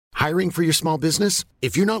Hiring for your small business?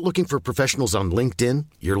 If you're not looking for professionals on LinkedIn,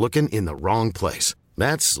 you're looking in the wrong place.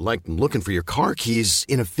 That's like looking for your car keys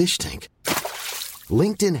in a fish tank.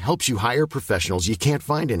 LinkedIn helps you hire professionals you can't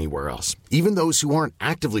find anywhere else, even those who aren't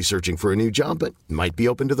actively searching for a new job but might be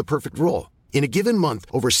open to the perfect role. In a given month,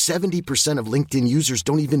 over 70% of LinkedIn users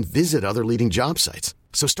don't even visit other leading job sites.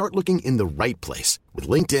 So start looking in the right place. With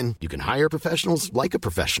LinkedIn, you can hire professionals like a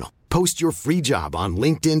professional. Post your free job on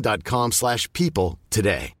linkedin.com/people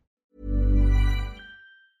today.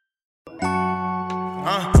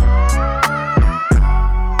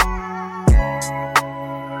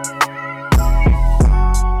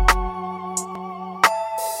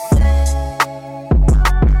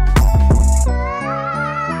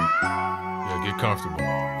 Get comfortable.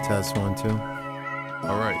 Test 1, 2.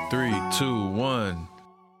 All right, 3, 2, 1.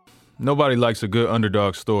 Nobody likes a good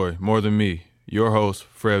underdog story more than me, your host,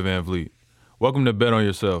 Fred Van Vliet. Welcome to Bet on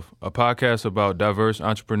Yourself, a podcast about diverse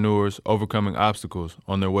entrepreneurs overcoming obstacles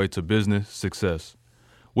on their way to business success.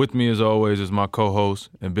 With me, as always, is my co-host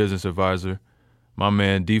and business advisor, my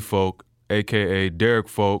man D. Folk, a.k.a. Derek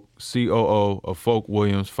Folk, COO of Folk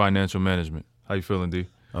Williams Financial Management. How you feeling, D?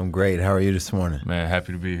 I'm great. How are you this morning? Man,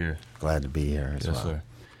 happy to be here. Glad to be here as well. Yes, sir.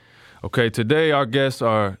 Okay, today our guests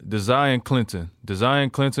are Desai and Clinton. Desai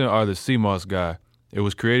and Clinton are the Sea Moss guy. It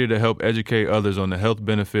was created to help educate others on the health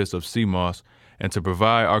benefits of sea moss and to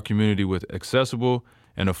provide our community with accessible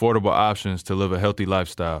and affordable options to live a healthy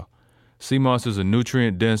lifestyle. Sea moss is a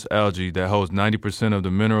nutrient-dense algae that holds 90% of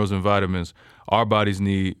the minerals and vitamins our bodies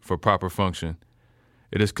need for proper function.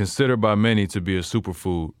 It is considered by many to be a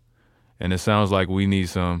superfood, and it sounds like we need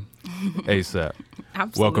some ASAP.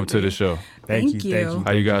 Absolutely. Welcome to the show. Thank you.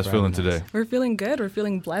 How you guys feeling today? We're feeling good. We're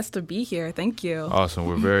feeling blessed to be here. Thank you. Awesome.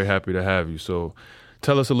 We're very happy to have you. So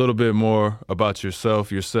tell us a little bit more about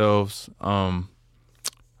yourselves,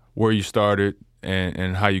 where you started,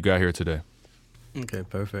 and how you got here today. Okay,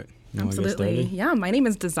 perfect. You Absolutely. Yeah, my name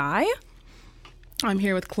is Desai. I'm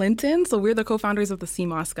here with Clinton. So we're the co-founders of the Sea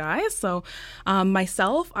Moss guys. So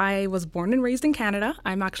myself, I was born and raised in Canada.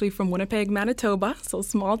 I'm actually from Winnipeg, Manitoba, so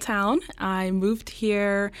small town. I moved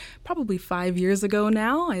here probably 5 years ago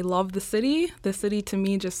now. I love the city. The city to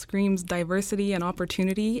me just screams diversity and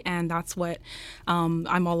opportunity, and that's what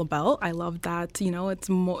I'm all about. I love that,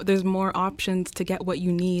 there's more options to get what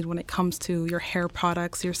you need when it comes to your hair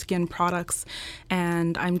products, your skin products,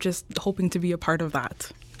 and I'm just hoping to be a part of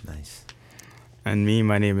that. Nice. And me,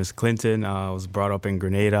 my name is Clinton. I was brought up in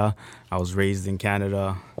Grenada. I was raised in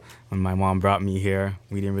Canada. When my mom brought me here,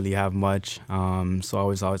 we didn't really have much. So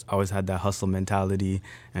I always had that hustle mentality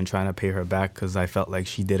and trying to pay her back because I felt like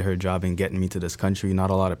she did her job in getting me to this country. Not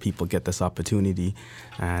a lot of people get this opportunity.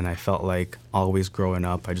 And I felt like always growing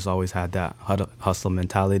up, I just always had that hustle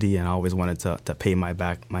mentality and I always wanted to pay my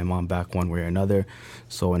mom back one way or another.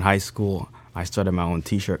 So in high school, I started my own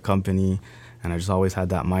t-shirt company. And I just always had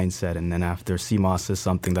that mindset. And then after Sea Moss is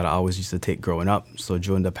something that I always used to take growing up. So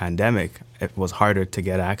during the pandemic, it was harder to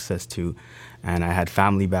get access to. And I had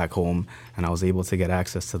family back home, and I was able to get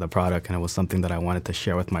access to the product. And it was something that I wanted to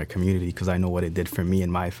share with my community because I know what it did for me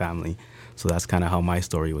and my family. So that's kind of how my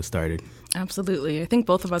story was started. Absolutely. I think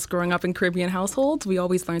both of us growing up in Caribbean households, we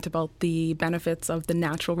always learned about the benefits of the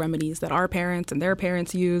natural remedies that our parents and their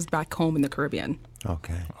parents used back home in the Caribbean.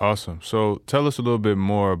 Okay. Awesome. So tell us a little bit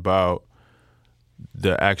more about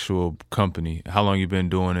the actual company, how long you've been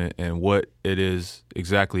doing it, and what it is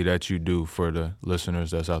exactly that you do for the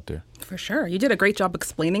listeners that's out there. For sure. You did a great job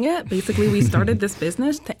explaining it. Basically, we started this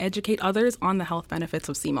business to educate others on the health benefits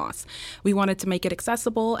of sea moss. We wanted to make it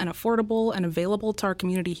accessible and affordable and available to our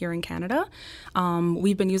community here in Canada.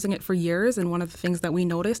 We've been using it for years, and one of the things that we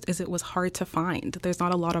noticed is it was hard to find. There's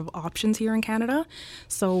not a lot of options here in Canada.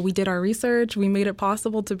 So we did our research. We made it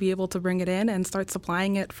possible to be able to bring it in and start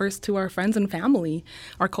supplying it first to our friends and family,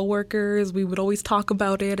 our coworkers. We would always talk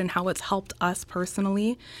about it and how it's helped us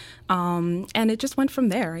personally. And it just went from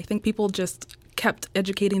there. I think people just kept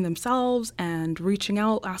educating themselves and reaching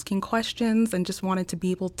out, asking questions, and just wanted to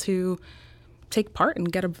be able to take part and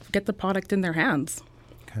get the product in their hands.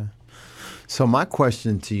 Okay. So my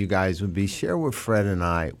question to you guys would be, share with Fred and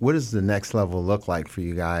I, what does the next level look like for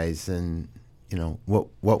you guys, and what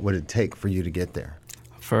would it take for you to get there?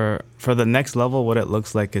 For the next level, what it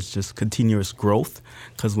looks like is just continuous growth.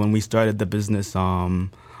 Because when we started the business,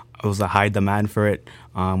 it was a high demand for it.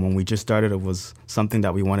 When we just started, it was something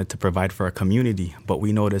that we wanted to provide for our community. But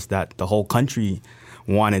we noticed that the whole country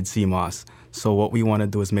wanted sea moss. So what we want to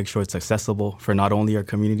do is make sure it's accessible for not only our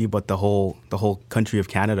community, but the whole country of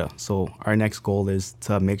Canada. So our next goal is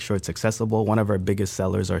to make sure it's accessible. One of our biggest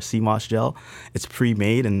sellers, our sea moss gel, it's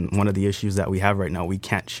pre-made. And one of the issues that we have right now, we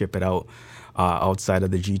can't ship it out outside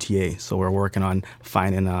of the GTA. So we're working on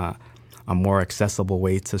finding a more accessible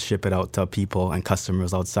way to ship it out to people and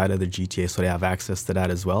customers outside of the GTA so they have access to that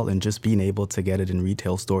as well, and just being able to get it in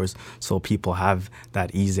retail stores so people have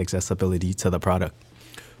that easy accessibility to the product.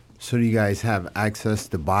 So do you guys have access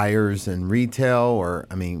to buyers in retail, or,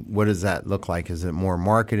 I mean, what does that look like? Is it more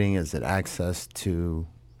marketing? Is it access to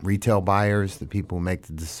retail buyers, the people who make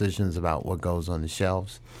the decisions about what goes on the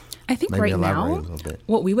shelves? I think Maybe right elaborate now, a little bit.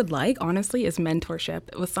 what we would like, honestly, is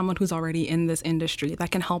mentorship with someone who's already in this industry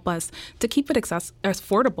that can help us to keep it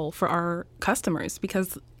affordable for our customers,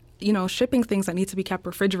 because shipping things that need to be kept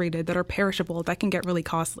refrigerated, that are perishable, that can get really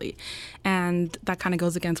costly. And that kind of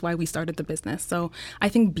goes against why we started the business. So I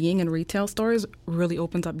think being in retail stores really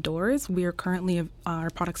opens up doors. We are currently,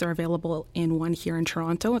 our products are available in one here in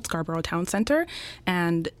Toronto at Scarborough Town Centre.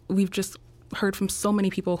 And we've just heard from so many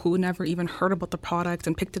people who never even heard about the product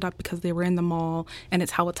and picked it up because they were in the mall, and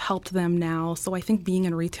it's how it's helped them now. So I think being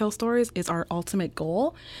in retail stores is our ultimate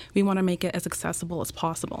goal. We want to make it as accessible as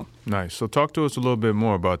possible. Nice. So talk to us a little bit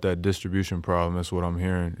more about that distribution problem. That's what I'm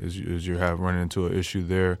hearing is you have running into an issue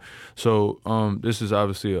there. So this is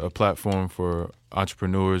obviously a platform for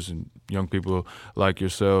entrepreneurs and young people like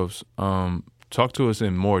yourselves. Talk to us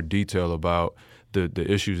in more detail about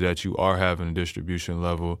the issues that you are having at distribution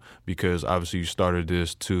level, because obviously you started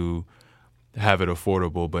this to have it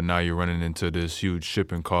affordable, but now you're running into this huge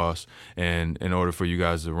shipping cost. And in order for you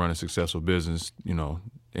guys to run a successful business,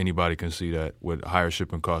 anybody can see that with higher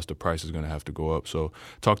shipping costs, the price is going to have to go up. So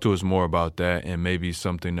talk to us more about that, and maybe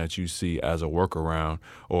something that you see as a workaround,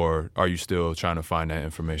 or are you still trying to find that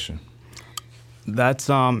information? That's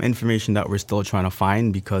information that we're still trying to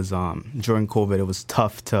find, because during COVID, it was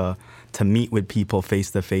tough to meet with people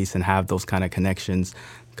face to face and have those kind of connections,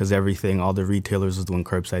 because all the retailers was doing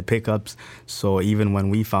curbside pickups. So even when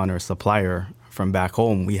we found our supplier from back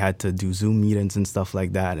home, we had to do Zoom meetings and stuff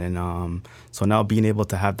like that. And so now being able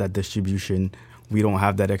to have that distribution, we don't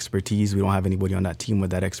have that expertise. We don't have anybody on that team with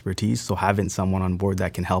that expertise. So having someone on board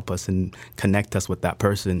that can help us and connect us with that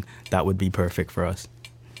person, that would be perfect for us.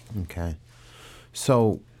 Okay.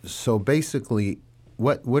 So basically,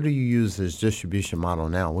 what do you use as distribution model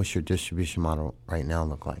now? What's your distribution model right now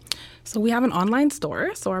look like? So we have an online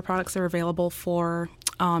store. So our products are available for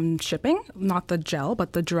shipping, not the gel,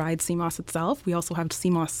 but the dried sea moss itself. We also have sea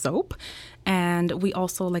moss soap. And we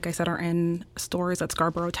also, like I said, are in stores at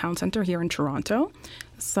Scarborough Town Centre here in Toronto.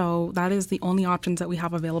 So that is the only options that we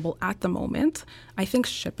have available at the moment. I think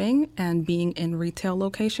shipping and being in retail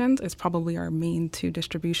locations is probably our main two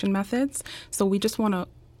distribution methods. So we just want to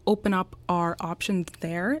open up our options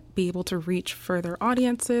there, be able to reach further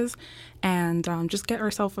audiences, and just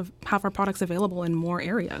have our products available in more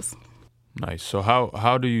areas. Nice. So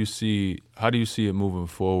how do you see it moving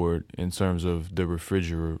forward in terms of the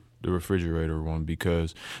refrigerator one?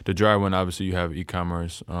 Because the dry one, obviously you have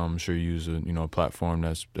e-commerce. I'm sure you use a platform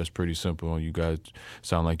that's pretty simple. You guys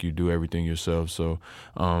sound like you do everything yourself. So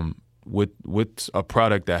with a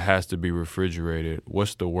product that has to be refrigerated,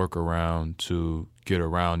 what's the workaround to get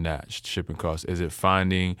around that shipping cost? Is it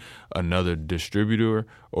finding another distributor,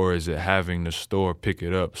 or is it having the store pick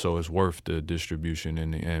it up so it's worth the distribution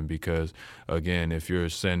in the end? Because again, if you're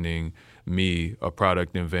sending me a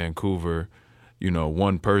product in Vancouver,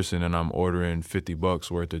 one person, and I'm ordering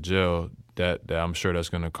 $50 worth of gel, that I'm sure that's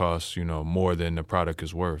going to cost, more than the product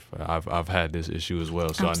is worth. I've had this issue as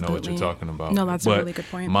well, so Absolutely. I know what you're talking about. No, that's a really good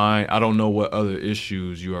point. I don't know what other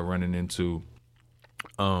issues you are running into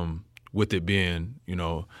with it being,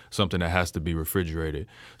 something that has to be refrigerated.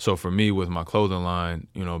 So for me, with my clothing line,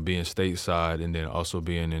 being stateside and then also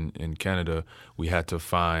being in Canada, we had to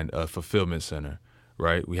find a fulfillment center,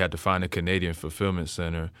 right? We had to find a Canadian fulfillment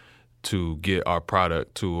center to get our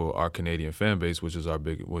product to our Canadian fan base, which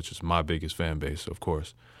is my biggest fan base, of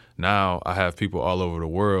course. Now I have people all over the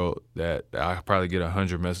world that I probably get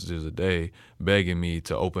 100 messages a day begging me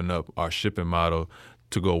to open up our shipping model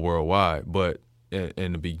to go worldwide. But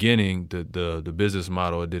in the beginning, the business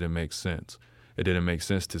model, it didn't make sense. It didn't make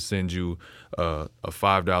sense to send you a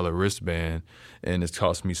 $5 wristband and it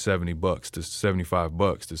cost me $70 to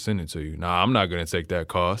 $75 to send it to you. Now I'm not going to take that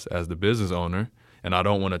cost as the business owner, and I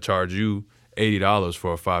don't want to charge you $80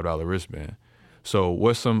 for a $5 wristband. So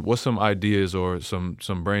what's some ideas or some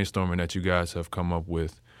brainstorming that you guys have come up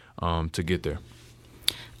with to get there?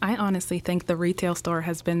 I honestly think the retail store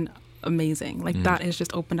has been amazing. Like that has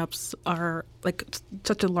just opened up our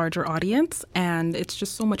such a larger audience, and it's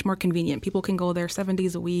just so much more convenient. People can go there 7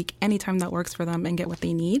 days a week, anytime that works for them, and get what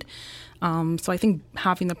they need. So I think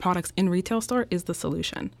having the products in retail store is the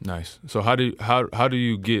solution. Nice. So how do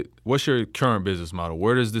you get? What's your current business model?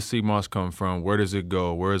 Where does the sea moss come from? Where does it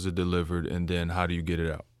go? Where is it delivered? And then how do you get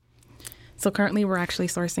it out? So currently we're actually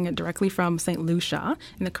sourcing it directly from St. Lucia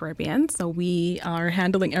in the Caribbean. So we are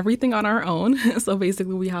handling everything on our own. So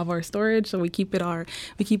basically we have our storage, so we keep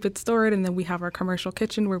it stored, and then we have our commercial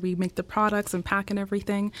kitchen where we make the products and pack and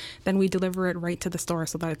everything. Then we deliver it right to the store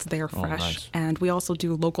so that it's there fresh. Nice. And we also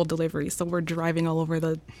do local deliveries. So we're driving all over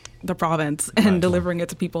the province and delivering it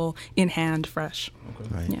to people in hand fresh.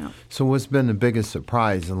 Okay. Right. Yeah. So what's been the biggest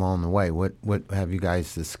surprise along the way? What have you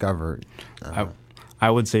guys discovered? I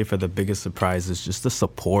would say for the biggest surprise is just the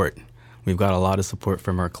support. We've got a lot of support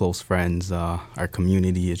from our close friends, our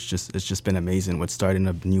community. It's just been amazing. With starting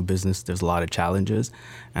a new business, there's a lot of challenges,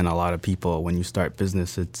 and a lot of people, when you start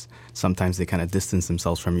business, it's sometimes they kind of distance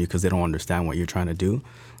themselves from you because they don't understand what you're trying to do.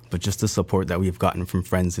 But just the support that we've gotten from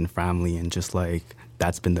friends and family, and just like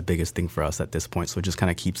that's been the biggest thing for us at this point. So it just kind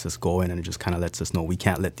of keeps us going, and it just kind of lets us know we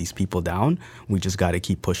can't let these people down. We just got to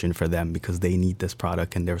keep pushing for them because they need this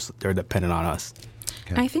product and they're dependent on us.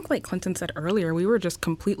 I think, like Clinton said earlier, we were just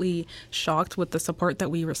completely shocked with the support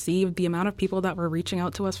that we received, the amount of people that were reaching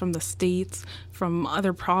out to us from the States, from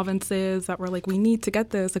other provinces that were like, we need to get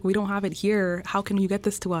this. Like, we don't have it here. How can you get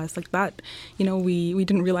this to us? Like that, we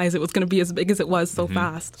didn't realize it was going to be as big as it was so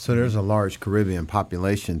fast. So there's a large Caribbean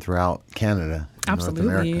population throughout Canada.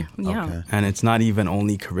 Absolutely, yeah. Okay. And it's not even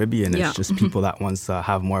only Caribbean. It's just people that wants to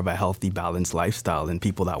have more of a healthy, balanced lifestyle, and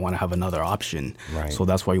people that want to have another option. Right. So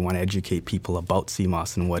that's why you want to educate people about sea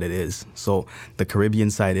moss and what it is. So the Caribbean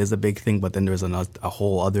side is a big thing, but then there's a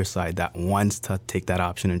whole other side that wants to take that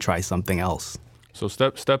option and try something else. So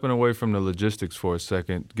stepping away from the logistics for a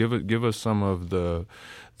second, give us some of the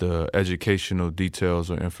educational details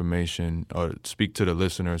or information, or speak to the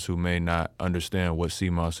listeners who may not understand what sea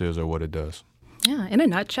moss is or what it does. Yeah, in a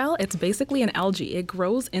nutshell, it's basically an algae. It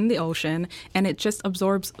grows in the ocean, and it just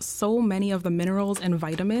absorbs so many of the minerals and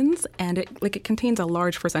vitamins, and it contains a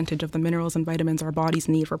large percentage of the minerals and vitamins our bodies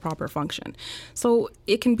need for proper function. So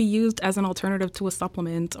it can be used as an alternative to a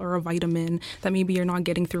supplement or a vitamin that maybe you're not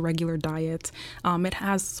getting through regular diet. It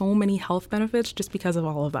has so many health benefits just because of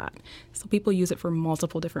all of that. So people use it for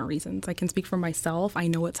multiple different reasons. I can speak for myself. I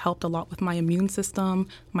know it's helped a lot with my immune system,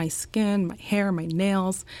 my skin, my hair, my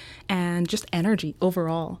nails, and just energy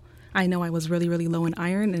overall. I know I was really, really low in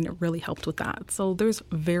iron, and it really helped with that. So there's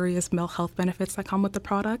various health benefits that come with the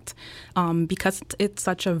product. Because it's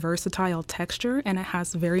such a versatile texture and it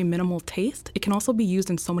has very minimal taste, it can also be used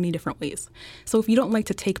in so many different ways. So if you don't like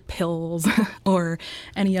to take pills or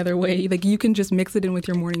any other way, like you can just mix it in with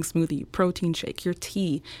your morning smoothie, protein shake, your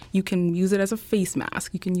tea. You can use it as a face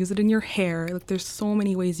mask. You can use it in your hair. Like there's so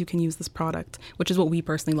many ways you can use this product, which is what we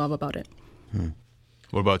personally love about it.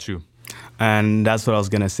 What about you? And that's what I was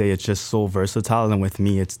going to say. It's just so versatile. And with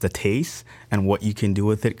me, it's the taste and what you can do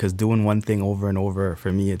with it. Because doing one thing over and over,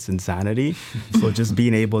 for me, it's insanity. So just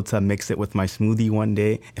being able to mix it with my smoothie one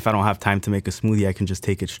day. If I don't have time to make a smoothie, I can just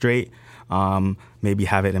take it straight. Maybe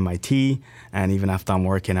have it in my tea. And even after I'm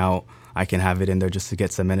working out, I can have it in there just to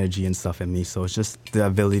get some energy and stuff in me. So it's just the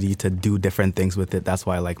ability to do different things with it. That's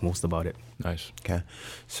what I like most about it. Nice. Okay.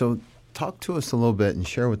 So talk to us a little bit and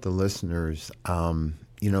share with the listeners,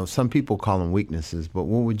 some people call them weaknesses, but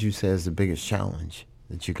what would you say is the biggest challenge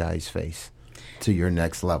that you guys face to your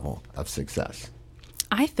next level of success?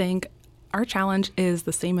 I think our challenge is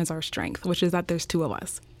the same as our strength, which is that there's two of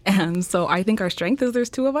us. And so I think our strength is there's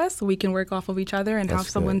two of us. We can work off of each other and That's have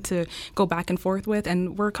someone good. to go back and forth with.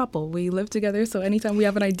 And we're a couple. We live together. So anytime we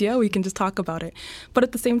have an idea, we can just talk about it. But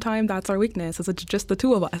at the same time, that's our weakness. It's just the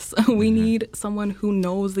two of us. We need someone who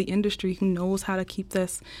knows the industry, who knows how to keep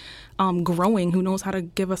this growing, who knows how to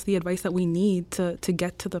give us the advice that we need to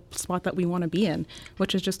get to the spot that we want to be in,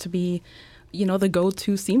 which is just to be the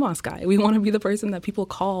go-to sea moss guy. We want to be the person that people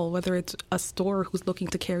call, whether it's a store who's looking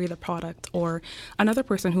to carry the product or another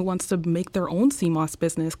person who wants to make their own sea moss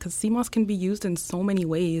business, because sea moss can be used in so many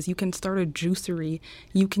ways. You can start a juicery,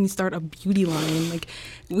 you can start a beauty line. Like,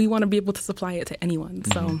 we want to be able to supply it to anyone.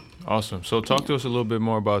 So Awesome. So talk to us a little bit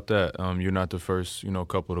more about that. You're not the first,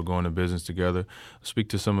 couple to go into business together. Speak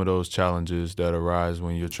to some of those challenges that arise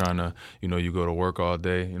when you're trying to, you go to work all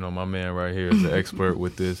day. My man right here is the expert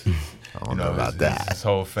with this. I don't know about that. His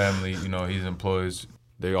whole family, he employs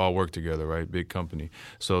they all work together, right? Big company.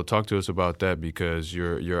 So talk to us about that, because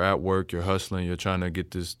you're at work, you're hustling, you're trying to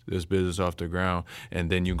get this business off the ground, and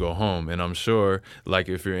then you go home. And I'm sure, like,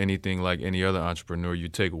 if you're anything like any other entrepreneur, you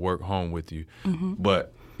take work home with you.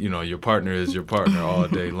 But, you know, your partner is your partner all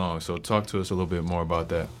day long. So talk to us a little bit more about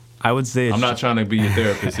that. I would say I'm not trying to be your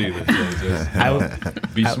therapist either. So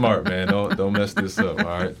just, be smart, man. Don't mess this up, all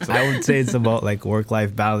right? So, I would say it's about like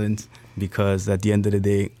work-life balance, because at the end of the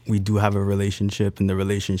day, we do have a relationship, and the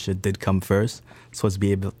relationship did come first. So it's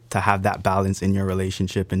be able to have that balance in your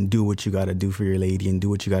relationship and do what you got to do for your lady and do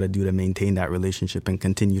what you got to do to maintain that relationship and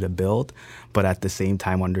continue to build. But at the same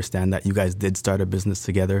time, understand that you guys did start a business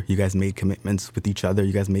together. You guys made commitments with each other.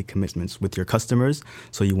 You guys made commitments with your customers.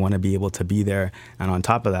 So you want to be able to be there. And on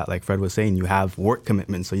top of that, like Fred was saying, you have work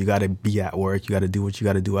commitments. So you got to be at work. You got to do what you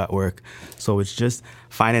got to do at work. So it's just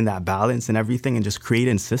finding that balance and everything, and just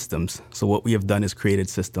creating systems. So what we have done is created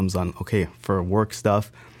systems on, okay, for work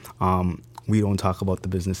stuff, we don't talk about the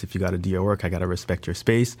business. If you got to do your work, I got to respect your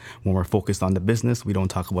space. When we're focused on the business, we don't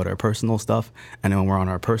talk about our personal stuff. And then when we're on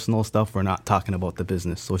our personal stuff, we're not talking about the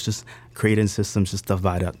business. So it's just creating systems just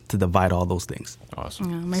to divide all those things. Awesome.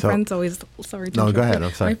 Yeah, my friends always, sorry. No, go ahead.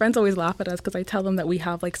 I'm sorry. My friends always laugh at us because I tell them that we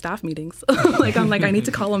have like staff meetings. I'm like, I need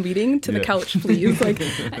to call a meeting to the couch, please. Like,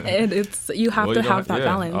 and it's, you have to have that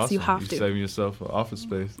balance. Awesome. You have to. You're saving yourself office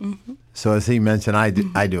space. So as he mentioned, I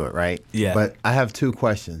do it, right? Yeah. But I have two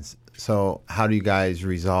questions. So how do you guys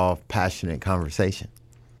resolve passionate conversation?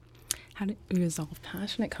 How do we resolve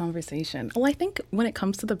passionate conversation? Well, I think when it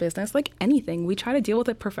comes to the business, like anything, we try to deal with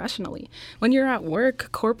it professionally. When you're at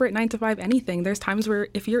work, corporate, 9 to 5, anything, there's times where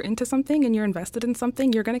if you're into something and you're invested in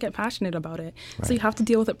something, you're going to get passionate about it. Right. So you have to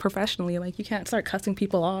deal with it professionally. Like, you can't start cussing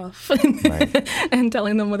people off and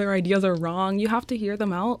telling them their ideas are wrong. You have to hear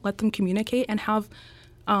them out, let them communicate, and have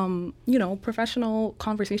professional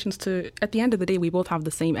conversations to, at the end of the day, we both have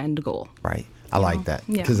the same end goal. Right. I like that,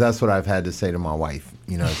 because that's what I've had to say to my wife.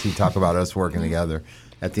 You know, as we talk about us working together,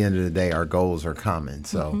 at the end of the day, our goals are common.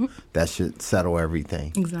 So that should settle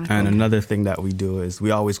everything. Exactly. And another thing that we do is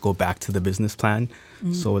we always go back to the business plan.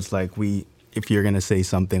 So it's like if you're going to say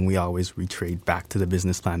something, we always retreat back to the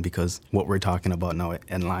business plan, because what we're talking about now, it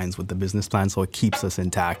aligns with the business plan. So it keeps us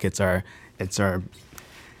intact. It's our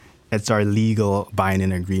legal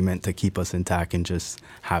binding agreement to keep us intact and just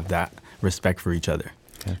have that respect for each other.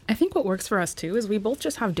 Okay. I think what works for us too is we both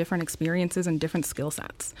just have different experiences and different skill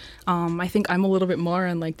sets. I think I'm a little bit more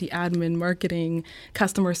on like the admin, marketing,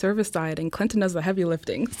 customer service side, and Clinton does the heavy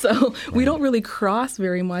lifting. So we don't really cross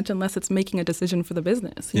very much unless it's making a decision for the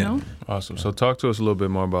business, you know? Awesome. So talk to us a little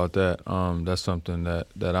bit more about that. That's something that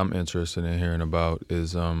I'm interested in hearing about,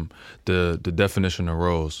 is the definition of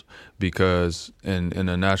roles. Because in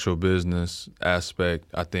a natural business aspect,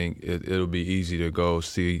 I think it'll be easy to go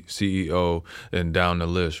CEO and down the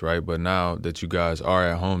list, right? But now that you guys are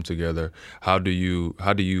at home together, how do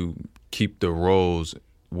you keep the roles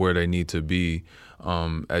where they need to be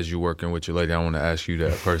as you're working with your lady? I want to ask you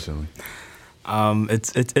that personally.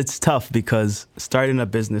 It's tough, because starting a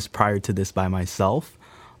business prior to this by myself,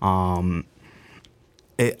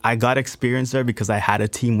 I got experience there because I had a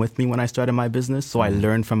team with me when I started my business. So I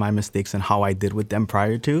learned from my mistakes and how I did with them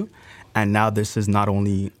prior to. And now this is not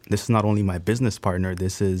only my business partner,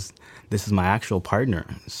 this is my actual partner.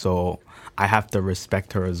 So I have to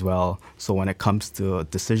respect her as well. So when it comes to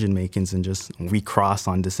decision makings and just we cross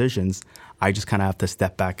on decisions, I just kind of have to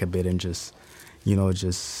step back a bit and just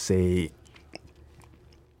say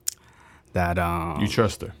that you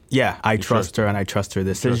trust her. Yeah, I trust her, and I trust her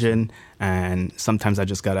decision. And sometimes I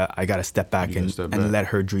gotta step back and let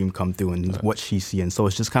her dream come through and what she's seeing. So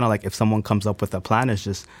it's just kind of like if someone comes up with a plan, it's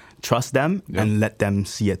just trust them and let them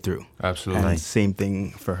see it through. Absolutely. And same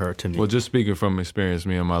thing for her to me. Well, just speaking from experience,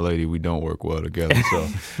 me and my lady, we don't work well together. So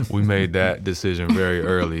we made that decision very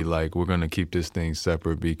early. Like, we're going to keep this thing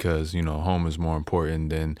separate because, home is more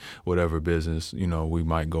important than whatever business, we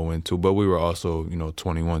might go into. But we were also,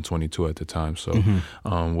 21, 22 at the time. So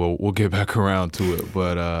we'll get back around to it.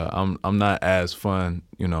 But I'm not as fun,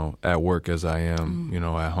 at work as I am,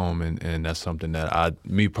 at home. And that's something that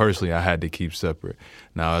me personally, I had to keep separate.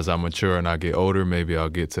 Now, as I mature and I get older, maybe I'll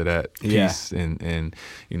get to that peace and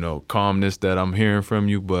calmness that I'm hearing from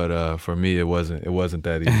you. But for me, it wasn't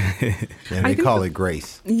that easy. And they call it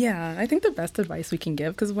grace. Yeah, I think the best advice we can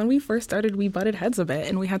give, because when we first started, we butted heads a bit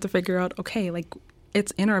and we had to figure out, okay, like,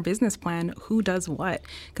 it's in our business plan, who does what,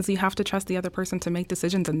 because you have to trust the other person to make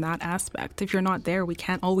decisions in that aspect. If you're not there, we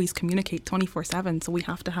can't always communicate 24/7. So we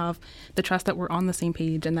have to have the trust that we're on the same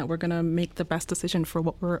page and that we're going to make the best decision for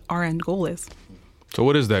what our end goal is. So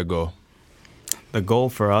what is that goal? The goal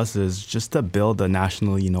for us is just to build a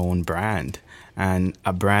nationally known brand. and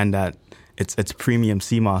a brand that it's premium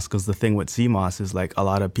sea moss, because the thing with sea moss is like a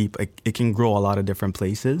lot of people, it can grow a lot of different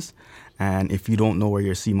places. And if you don't know where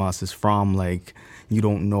your sea moss is from, like you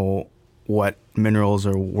don't know what minerals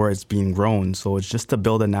or where it's being grown. So it's just to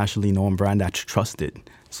build a nationally known brand that's trusted.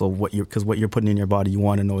 So because what you're putting in your body, you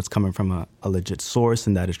want to know it's coming from a legit source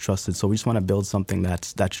and that is trusted. So we just want to build something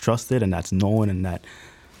that's trusted and that's known, and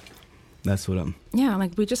that's what I'm... Yeah,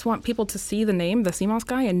 like we just want people to see the name, the Sea Moss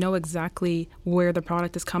Guy, and know exactly where the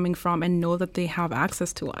product is coming from and know that they have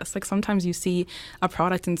access to us. Like sometimes you see a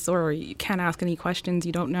product in store, you can't ask any questions,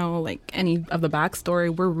 you don't know like any of the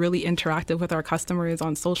backstory. We're really interactive with our customers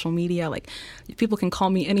on social media. Like people can call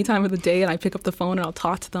me any time of the day and I pick up the phone and I'll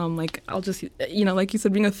talk to them. Like I'll just, like you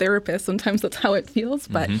said, being a therapist, sometimes that's how it feels.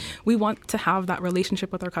 But we want to have that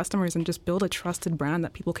relationship with our customers and just build a trusted brand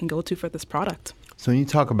that people can go to for this product. So when you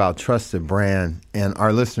talk about trusted brand, and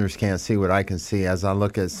our listeners can't see what I can see, as I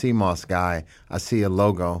look at Sea Moss Guy, I see a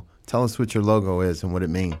logo. Tell us what your logo is and what it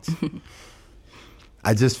means.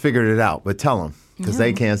 I just figured it out, but tell them, because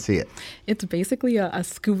they can't see it. It's basically a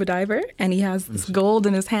scuba diver, and he has this gold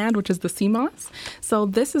in his hand, which is the sea moss. So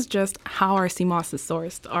this is just how our sea moss is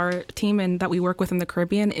sourced. Our team that we work with in the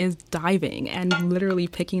Caribbean is diving and literally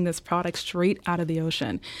picking this product straight out of the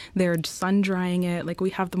ocean. They're sun drying it. Like we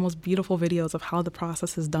have the most beautiful videos of how the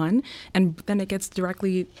process is done, and then it gets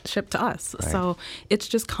directly shipped to us. Right. So it's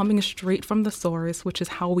just coming straight from the source, which is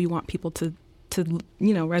how we want people to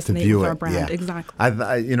resonate with our brand. Yeah. Exactly.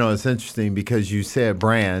 It's interesting because you said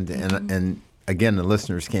brand, and again, the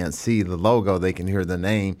listeners can't see the logo. They can hear the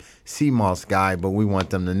name Sea Moss Guy, but we want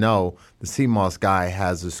them to know the Sea Moss Guy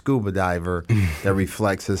has a scuba diver that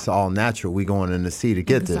reflects it's all natural. We going in the sea to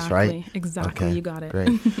get this, right? Exactly. Okay. You got it.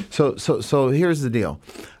 Great. So here's the deal.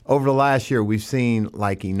 Over the last year, we've seen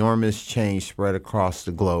like enormous change spread across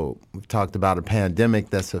the globe. We've talked about a pandemic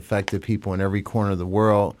that's affected people in every corner of the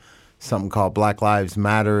world. Something called Black Lives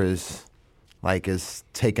Matter is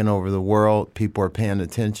taking over the world. People are paying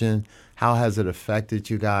attention. How has it affected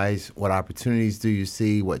you guys? What opportunities do you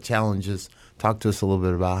see? What challenges? Talk to us a little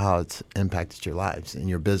bit about how it's impacted your lives and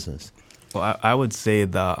your business. Well, I would say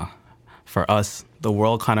for us, the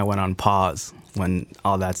world kind of went on pause when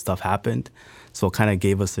all that stuff happened. So it kind of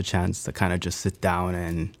gave us a chance to kind of just sit down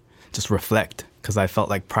and just reflect. Because I felt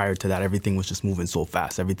like prior to that, everything was just moving so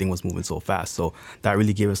fast. Everything was moving so fast. So that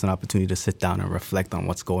really gave us an opportunity to sit down and reflect on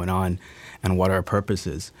what's going on and what our purpose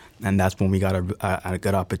is. And that's when we got a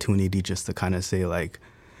good opportunity just to kind of say, like,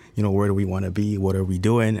 where do we want to be? What are we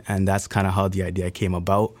doing? And that's kind of how the idea came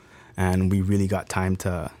about. And we really got time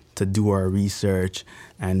to do our research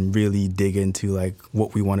and really dig into, like,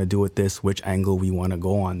 what we want to do with this, which angle we want to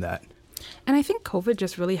go on that. And I think COVID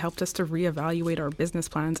just really helped us to reevaluate our business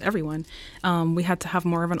plans, everyone. We had to have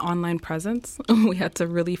more of an online presence. We had to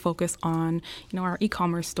really focus on, our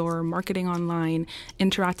e-commerce store, marketing online,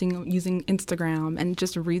 interacting using Instagram, and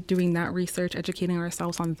just doing that research, educating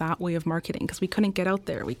ourselves on that way of marketing, because we couldn't get out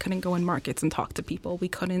there. We couldn't go in markets and talk to people. We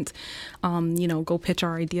couldn't, go pitch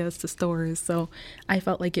our ideas to stores. So I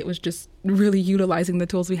felt like it was just really utilizing the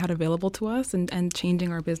tools we had available to us and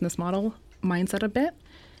changing our business model mindset a bit.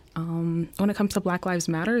 When it comes to Black Lives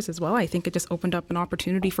Matters as well, I think it just opened up an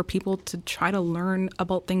opportunity for people to try to learn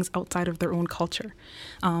about things outside of their own culture.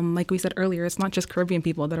 Like we said earlier, it's not just Caribbean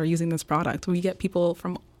people that are using this product. We get people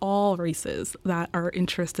from all races that are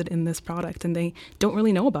interested in this product, and they don't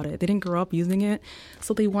really know about it. They didn't grow up using it,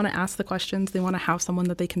 so they want to ask the questions. They want to have someone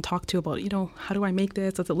that they can talk to about, how do I make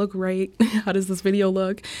this? Does it look right? How does this video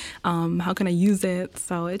look? How can I use it?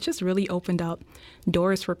 So it just really opened up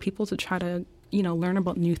doors for people to try to learn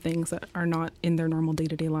about new things that are not in their normal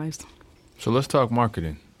day-to-day lives. So let's talk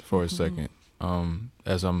marketing for a second.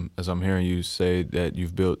 As I'm hearing you say that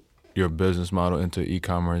you've built your business model into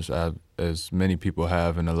e-commerce, as many people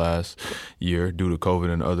have in the last year due to COVID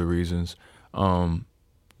and other reasons.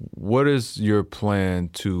 What is your plan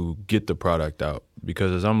to get the product out?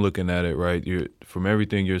 Because as I'm looking at it, right, from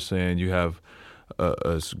everything you're saying, you have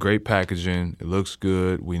a great packaging, it looks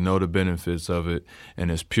good, we know the benefits of it,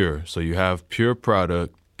 and it's pure. So you have pure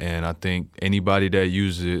product, and I think anybody that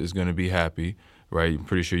uses it is going to be happy, right? I'm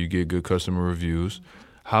pretty sure you get good customer reviews.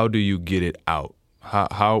 How do you get it out?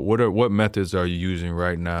 What methods are you using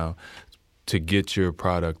right now to get your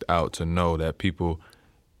product out, to know that people,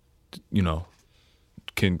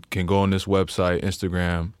 can go on this website,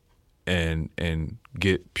 Instagram, and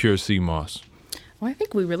get pure sea moss? Well, I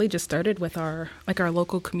think we really just started with our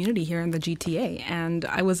local community here in the GTA, and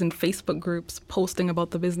I was in Facebook groups posting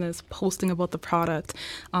about the business, posting about the product,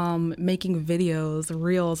 making videos,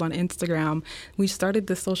 reels on Instagram. We started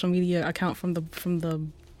this social media account from the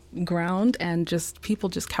ground, and just people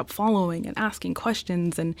just kept following and asking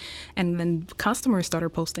questions, and then customers started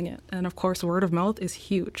posting it. And of course, word of mouth is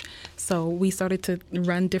huge. So we started to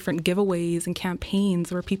run different giveaways and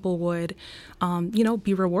campaigns where people would,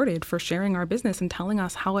 be rewarded for sharing our business and telling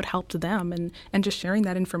us how it helped them, and just sharing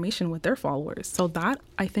that information with their followers. So that,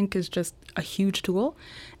 I think, is just a huge tool,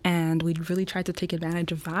 and we really tried to take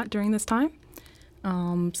advantage of that during this time.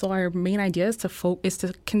 So our main idea is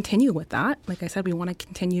to continue with that. Like I said, we want to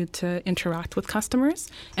continue to interact with customers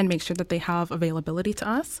and make sure that they have availability to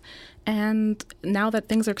us. And now that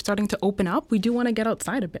things are starting to open up, we do want to get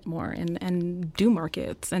outside a bit more and do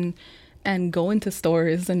markets and go into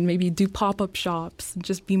stores and maybe do pop-up shops,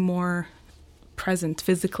 just be more present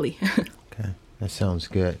physically. Okay, that sounds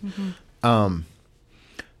good.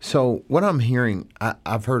 So what I'm hearing,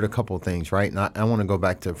 I've heard a couple of things, right? And I want to go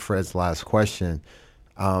back to Fred's last question.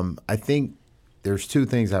 I think there's two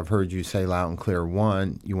things I've heard you say loud and clear.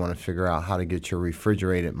 One, you want to figure out how to get your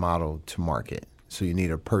refrigerated model to market. So you need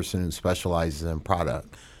a person who specializes in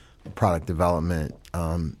product development,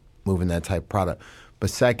 moving that type of product. But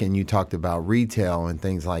second, you talked about retail and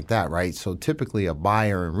things like that, right? So typically a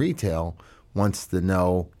buyer in retail wants to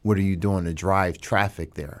know, what are you doing to drive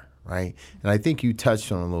traffic there? Right, and I think you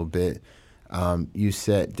touched on it a little bit. You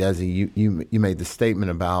said, Desi, you made the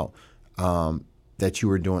statement about that you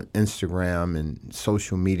were doing Instagram and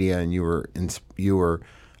social media, and you were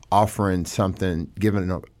offering something,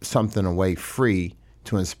 giving something away free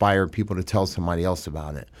to inspire people to tell somebody else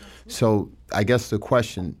about it. So I guess the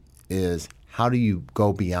question is, how do you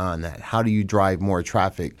go beyond that? How do you drive more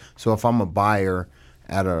traffic? So if I'm a buyer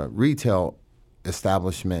at a retail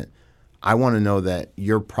establishment, I want to know that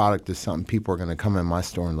your product is something people are going to come in my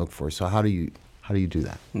store and look for. So how do you do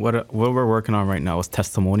that? What we're working on right now is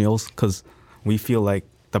testimonials, because we feel like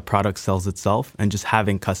the product sells itself, and just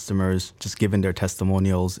having customers just giving their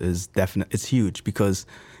testimonials is it's huge, because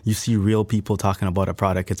you see real people talking about a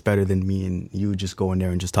product. It's better than me and you just going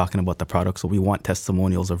there and just talking about the product. So we want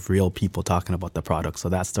testimonials of real people talking about the product. So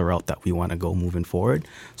that's the route that we want to go moving forward.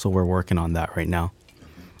 So we're working on that right now.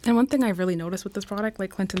 And one thing I've really noticed with this product, like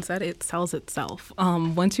Clinton said, it sells itself.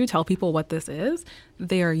 Once you tell people what this is,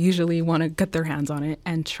 they are usually want to get their hands on it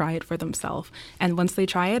and try it for themselves. And once they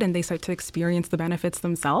try it and they start to experience the benefits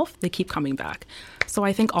themselves, they keep coming back. So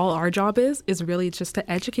I think all our job is really just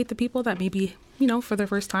to educate the people that maybe, for the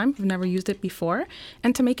first time, have never used it before,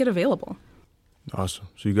 and to make it available. Awesome.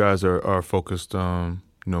 So you guys are focused more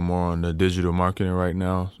on the digital marketing right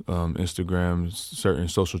now, Instagram, certain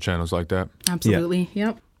social channels like that? Absolutely. Yeah.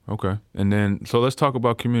 Yep. Okay. And then, so let's talk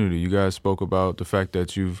about community. You guys spoke about the fact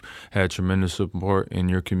that you've had tremendous support in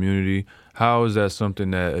your community. How is that something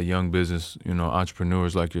that a young business,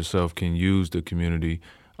 entrepreneurs like yourself can use the community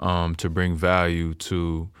to bring value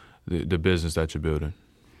to the business that you're building?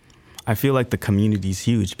 I feel like the community is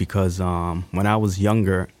huge, because when I was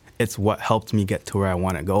younger, it's what helped me get to where I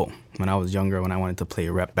want to go. When I was younger, when I wanted to play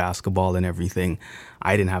rep basketball and everything,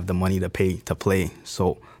 I didn't have the money to pay to play.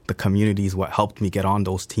 So the community is what helped me get on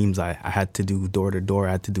those teams. I had to do door-to-door.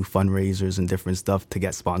 I had to do fundraisers and different stuff to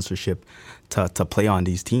get sponsorship to play on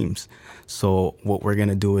these teams. So what we're going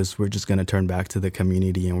to do is we're just going to turn back to the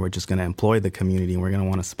community, and we're just going to employ the community, and we're going to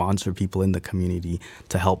want to sponsor people in the community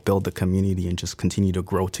to help build the community and just continue to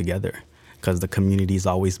grow together. Because the community's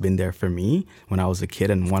always been there for me when I was a kid.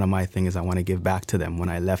 And one of my things is I want to give back to them. When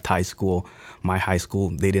I left high school, my high school,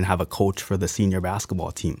 they didn't have a coach for the senior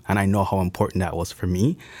basketball team. And I know how important that was for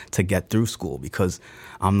me to get through school, because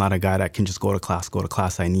I'm not a guy that can just go to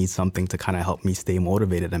class. I need something to kind of help me stay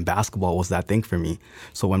motivated. And basketball was that thing for me.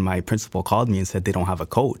 So when my principal called me and said they don't have a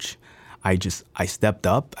coach, I stepped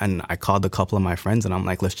up and I called a couple of my friends and I'm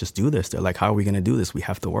like, let's just do this. They're like, how are we going to do this? We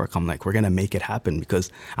have to work. I'm like, we're going to make it happen,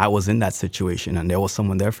 because I was in that situation and there was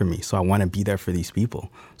someone there for me. So I want to be there for these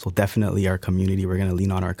people. So definitely our community, we're going to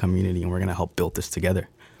lean on our community and we're going to help build this together.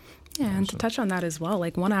 Yeah, and to touch on that as well,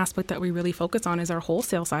 like one aspect that we really focus on is our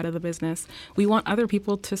wholesale side of the business. We want other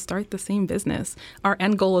people to start the same business. Our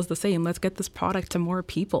end goal is the same. Let's get this product to more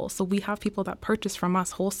people. So we have people that purchase from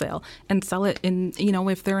us wholesale and sell it in,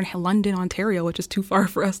 if they're in London, Ontario, which is too far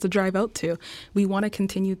for us to drive out to. We want to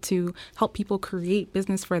continue to help people create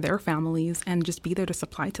business for their families and just be there to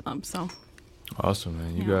supply to them. So awesome,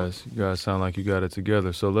 man. You guys sound like you got it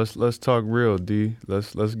together. So let's talk real, D.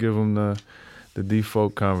 Let's give them the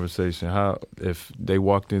default conversation. How, if they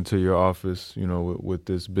walked into your office, with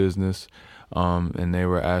this business, and they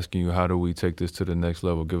were asking you, how do we take this to the next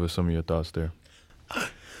level? Give us some of your thoughts there.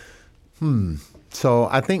 So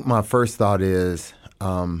I think my first thought is,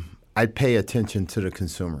 I'd pay attention to the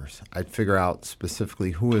consumers. I'd figure out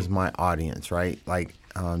specifically who is my audience, right? Like,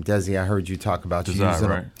 Desi, I heard you talk about Design, using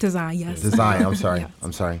right? Design, yes. Design. I'm sorry. Yes.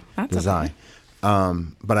 I'm sorry. That's Design.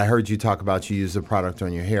 But I heard you talk about you use the product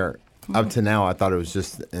on your hair. Up to now, I thought it was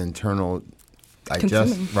just internal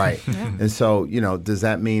digest, Consuming. right? Yeah. And so, does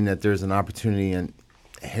that mean that there's an opportunity in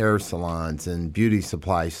hair salons and beauty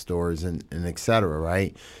supply stores and et cetera,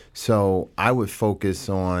 right? So I would focus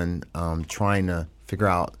on trying to figure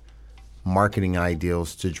out marketing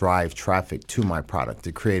ideals to drive traffic to my product,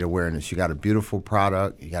 to create awareness. You got a beautiful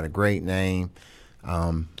product, you got a great name,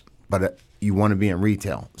 but you want to be in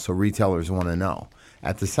retail, so retailers want to know.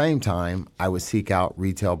 At the same time, I would seek out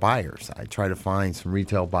retail buyers. I try to find some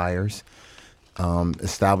retail buyers,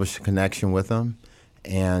 establish a connection with them,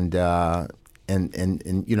 and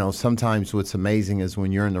sometimes what's amazing is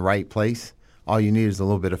when you're in the right place, all you need is a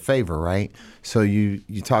little bit of favor, right? So you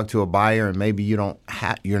talk to a buyer and maybe you're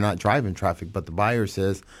not driving traffic, but the buyer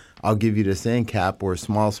says, I'll give you this end cap or a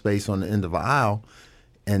small space on the end of an aisle,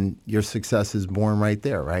 and your success is born right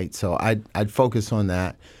there, right? So I'd focus on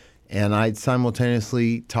that, and I'd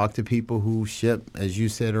simultaneously talk to people who ship, as you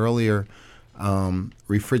said earlier,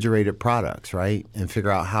 refrigerated products, right? And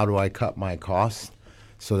figure out how do I cut my costs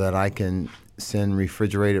so that I can send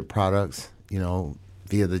refrigerated products,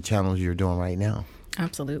 via the channels you're doing right now.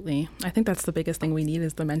 Absolutely. I think that's the biggest thing we need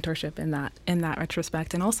is the mentorship in that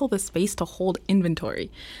retrospect, and also the space to hold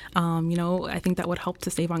inventory. I think that would help to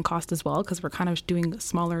save on cost as well, because we're kind of doing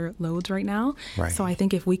smaller loads right now. Right. So I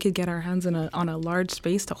think if we could get our hands on a large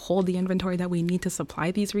space to hold the inventory that we need to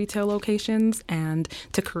supply these retail locations and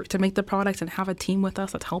to make the products and have a team with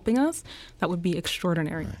us that's helping us, that would be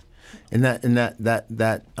extraordinary. Right. And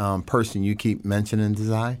that person you keep mentioning,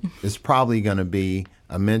 Design, is probably going to be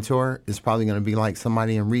a mentor. It's probably going to be like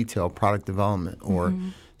somebody in retail, product development, or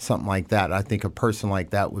something like that. I think a person like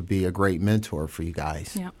that would be a great mentor for you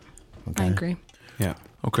guys. Yeah, Okay. I agree. Yeah.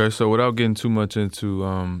 Okay, so without getting too much into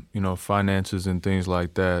finances and things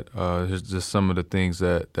like that, here's just some of the things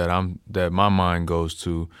that my mind goes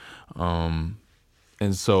to,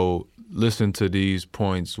 and so listen to these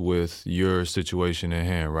points with your situation in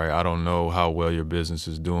hand, right? I don't know how well your business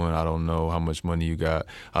is doing. I don't know how much money you got.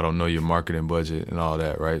 I don't know your marketing budget and all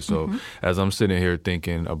that, right? So as I'm sitting here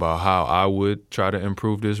thinking about how I would try to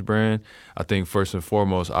improve this brand, I think first and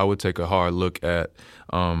foremost, I would take a hard look at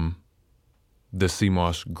the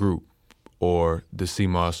CMOS group or the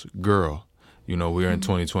CMOS girl. We're in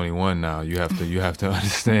 2021 now. You have to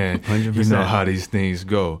understand, 100%. how these things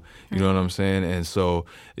go. You know what I'm saying? And so,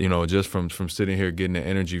 just from sitting here getting the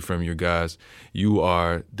energy from you guys, you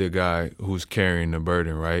are the guy who's carrying the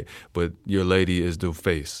burden, right? But your lady is the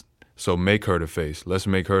face. So make her the face. Let's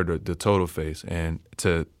make her the total face. And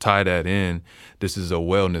to tie that in, this is a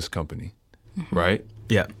wellness company, right?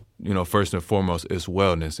 Yeah. First and foremost, it's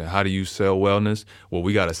wellness. And how do you sell wellness? Well,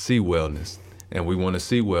 we got to see wellness. And we want to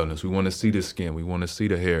see wellness. We want to see the skin. We want to see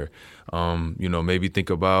the hair. Maybe think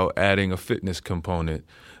about adding a fitness component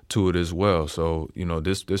to it as well. So,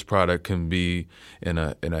 this product can be in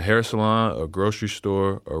a hair salon, a grocery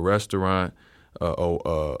store, a restaurant,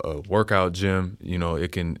 a workout gym.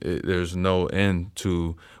 There's no end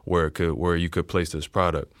to where you could place this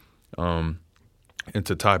product. And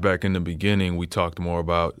to tie back in the beginning, we talked more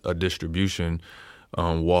about a distribution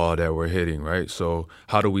wall that we're hitting, right? So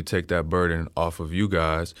how do we take that burden off of you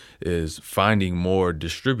guys is finding more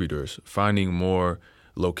distributors, finding more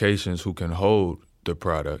locations who can hold the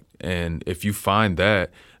product. And if you find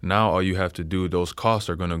that, now all you have to do, those costs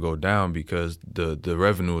are going to go down because the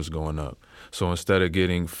revenue is going up. So instead of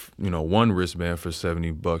getting, one wristband for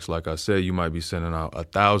 $70, like I said, you might be sending out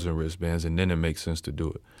 1,000 wristbands, and then it makes sense to do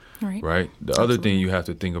it. Right. The other thing you have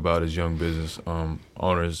to think about as young business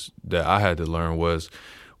owners that I had to learn was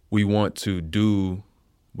we want to do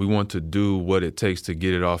what it takes to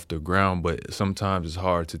get it off the ground, but sometimes it's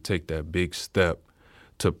hard to take that big step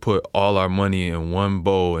to put all our money in one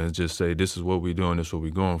bowl and just say, this is what we're doing, this is what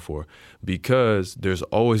we're going for, because there's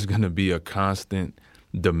always going to be a constant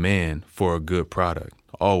demand for a good product.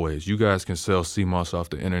 Always. You guys can sell CMOS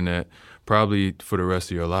off the internet probably for the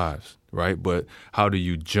rest of your lives, right? But how do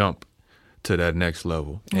you jump to that next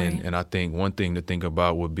level? Right. And I think one thing to think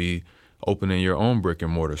about would be opening your own brick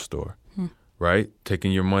and mortar store, right?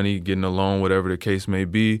 Taking your money, getting a loan, whatever the case may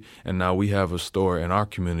be, and now we have a store in our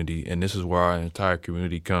community, and this is where our entire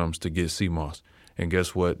community comes to get CMOS. And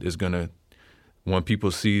guess what? It's when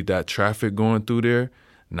people see that traffic going through there,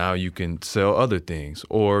 now you can sell other things,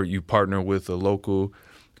 or you partner with a local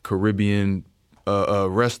Caribbean a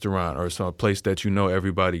restaurant or some place that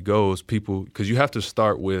everybody goes, people, because you have to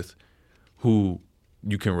start with who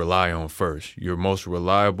you can rely on first, your most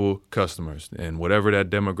reliable customers. And whatever that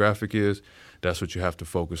demographic is, that's what you have to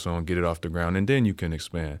focus on, get it off the ground, and then you can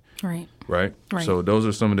expand. Right. Right? So those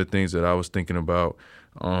are some of the things that I was thinking about.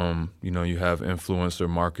 You have influencer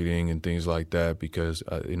marketing and things like that because,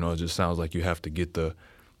 it just sounds like you have to get the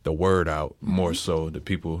word out more so to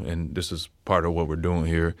people. And this is part of what we're doing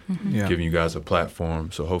here, giving you guys a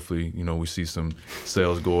platform. So hopefully, we see some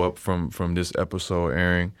sales go up from this episode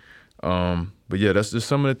airing. But yeah, that's just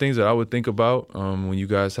some of the things that I would think about when you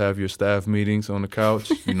guys have your staff meetings on the couch.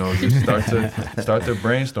 Just start to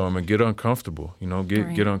brainstorm and get uncomfortable.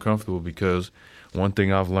 Get uncomfortable because one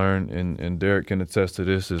thing I've learned, and Derek can attest to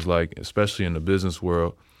this, is like, especially in the business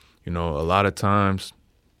world, a lot of times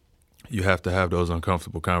you have to have those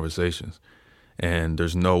uncomfortable conversations, and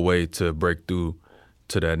there's no way to break through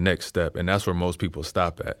to that next step, and that's where most people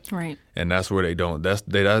stop at. Right. And that's where they don't. That's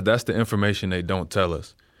the information they don't tell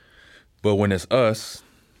us. But when it's us.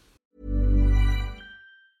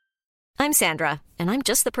 I'm Sandra, and I'm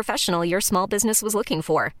just the professional your small business was looking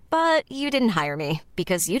for. But you didn't hire me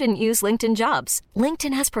because you didn't use LinkedIn Jobs.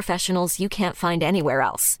 LinkedIn has professionals you can't find anywhere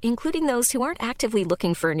else, including those who aren't actively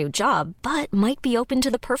looking for a new job, but might be open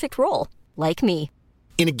to the perfect role, like me.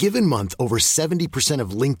 In a given month, over 70%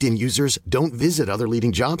 of LinkedIn users don't visit other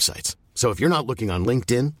leading job sites. So if you're not looking on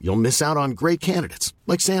LinkedIn, you'll miss out on great candidates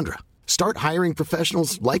like Sandra. Start hiring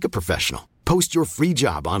professionals like a professional. Post your free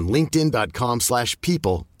job on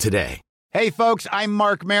linkedin.com/people today. Hey, folks, I'm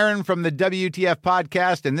Mark Maron from the WTF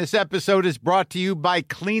Podcast, and this episode is brought to you by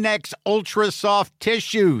Kleenex Ultra Soft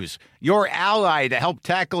Tissues, your ally to help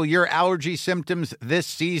tackle your allergy symptoms this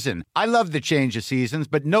season. I love the change of seasons,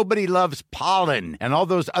 but nobody loves pollen and all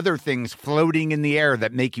those other things floating in the air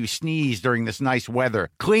that make you sneeze during this nice weather.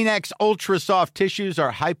 Kleenex Ultra Soft Tissues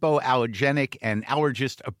are hypoallergenic and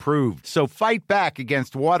allergist approved, so fight back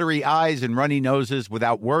against watery eyes and runny noses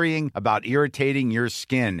without worrying about irritating your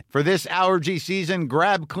skin. For this allergy season,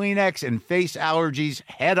 grab Kleenex and face allergies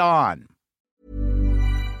head on.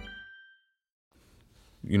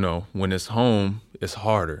 When it's home, it's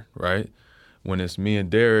harder, right? When it's me and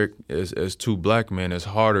Derek as two black men, it's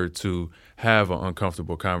harder to have an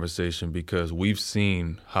uncomfortable conversation because we've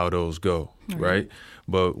seen how those go, right?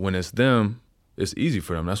 But when it's them, it's easy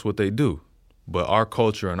for them. That's what they do. But our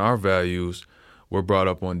culture and our values, we're brought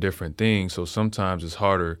up on different things, so sometimes it's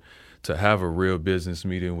harder to have a real business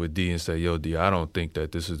meeting with D and say, yo, D, I don't think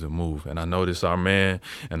that this is the move. And I know this is our man,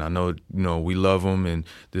 and I know, we love him, and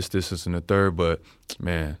this, and the third, but,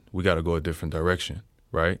 man, we got to go a different direction,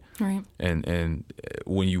 right? Right. And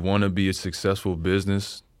when you want to be a successful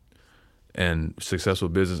business and successful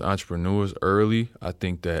business entrepreneurs early, I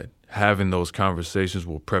think that having those conversations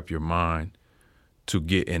will prep your mind to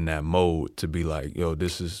get in that mode to be like, yo,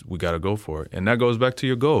 we got to go for it. And that goes back to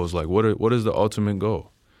your goals. Like, what is the ultimate goal?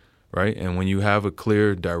 Right? And when you have a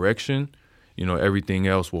clear direction, everything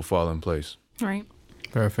else will fall in place. Right.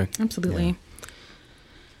 Perfect. Absolutely.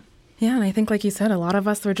 Yeah, and I think, like you said, a lot of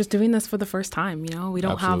us are just doing this for the first time. We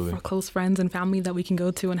don't have close friends and family that we can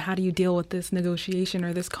go to. And how do you deal with this negotiation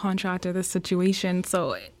or this contract or this situation?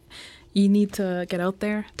 So you need to get out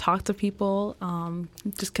there, talk to people,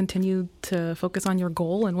 just continue to focus on your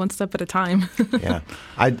goal and one step at a time. Yeah.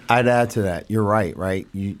 I'd add to that. You're right?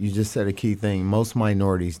 You just said a key thing. Most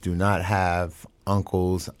minorities do not have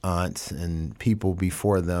uncles, aunts, and people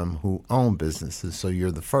before them who own businesses, so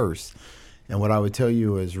you're the first. And what I would tell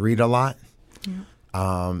you is read a lot.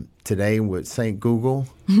 Yeah. Today with St. Google,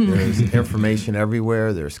 there's information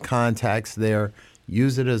everywhere. There's contacts there.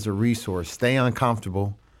 Use it as a resource. Stay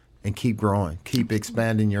uncomfortable. And keep growing, keep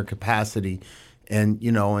expanding your capacity, and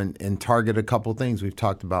and target a couple things. We've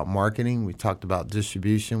talked about marketing, we talked about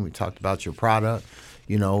distribution, we talked about your product.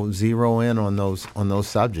 Zero in on those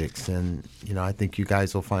subjects, and I think you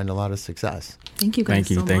guys will find a lot of success. Thank you guys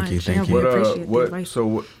so much. Thank you. We appreciate the advice.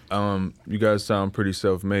 So, you guys sound pretty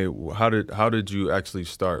self-made. How did you actually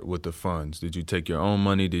start with the funds? Did you take your own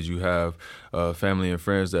money? Did you have family and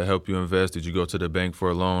friends that help you invest? Did you go to the bank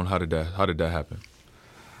for a loan? How did that happen?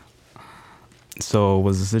 So it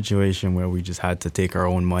was a situation where we just had to take our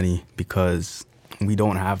own money because we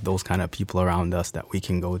don't have those kind of people around us that we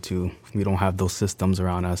can go to. We don't have those systems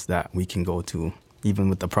around us that we can go to. Even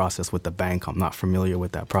with the process with the bank, I'm not familiar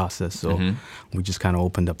with that process. So we just kind of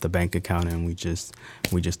opened up the bank account and we just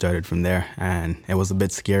started from there. And it was a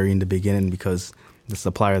bit scary in the beginning because the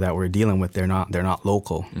supplier that we're dealing with, they're not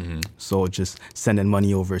local. So just sending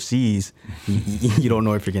money overseas, you don't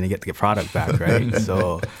know if you're going to get the product back, right?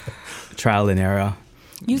 So trial and error.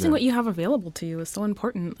 Using what you have available to you is so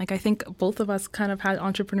important. Like, I think both of us kind of had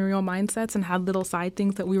entrepreneurial mindsets and had little side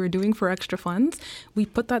things that we were doing for extra funds. We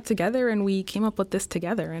put that together and we came up with this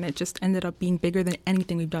together, and it just ended up being bigger than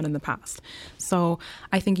anything we've done in the past. So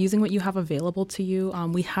I think using what you have available to you,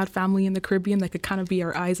 we had family in the Caribbean that could kind of be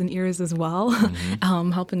our eyes and ears as well,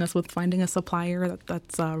 helping us with finding a supplier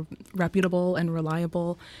that's reputable and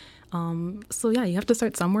reliable. So yeah, you have to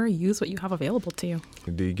start somewhere. Use what you have available to you.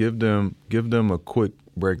 D, give them a quick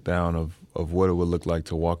breakdown of what it would look like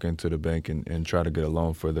to walk into the bank and try to get a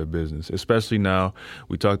loan for their business. Especially now,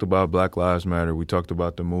 we talked about Black Lives Matter. We talked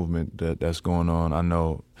about the movement that's going on. I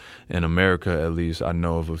know in America, at least, I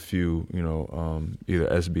know of a few, either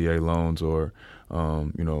SBA loans or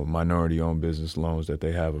minority-owned business loans that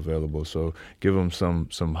they have available. So give them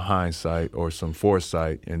some hindsight or some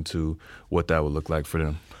foresight into what that would look like for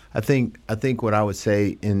them. I think what I would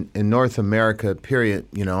say in North America, period,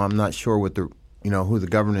 I'm not sure what who the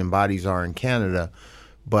governing bodies are in Canada,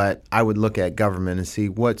 but I would look at government and see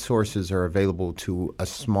what sources are available to a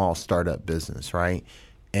small startup business, right?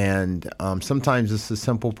 And sometimes it's a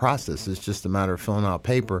simple process. It's just a matter of filling out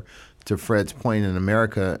paper. To Fred's point, in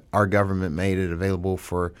America, our government made it available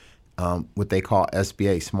for what they call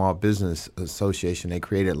SBA, Small Business Association. They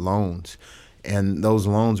created loans. And those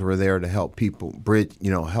loans were there to help people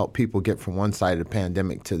help people get from one side of the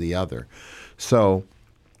pandemic to the other. So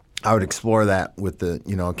I would explore that with the,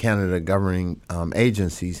 Canada governing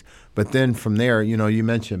agencies. But then from there, you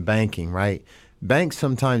mentioned banking, right? Banks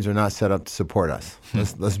sometimes are not set up to support us.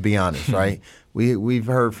 Let's be honest, right? We've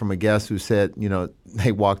heard from a guest who said,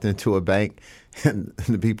 they walked into a bank and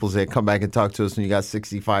the people said, come back and talk to us when you got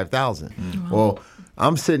 $65,000. Mm-hmm. Well,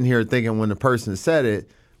 I'm sitting here thinking when the person said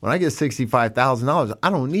it, when I get $65,000, I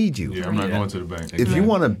don't need you. Yeah, I'm not going to the bank. If you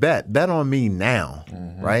want to bet on me now,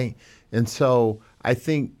 right? And so I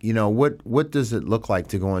think, what does it look like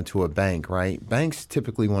to go into a bank, right? Banks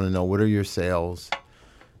typically want to know, what are your sales?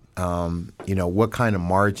 What kind of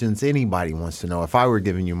margins? Anybody wants to know. If I were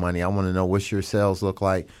giving you money, I want to know what's your sales look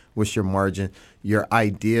like, what's your margin, your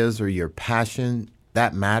ideas or your passion,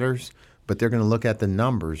 that matters. But they're going to look at the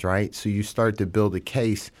numbers, right? So you start to build a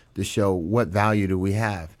case to show what value do we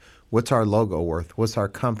have? What's our logo worth? What's our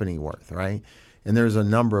company worth, right? And there's a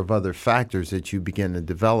number of other factors that you begin to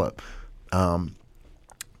develop.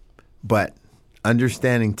 But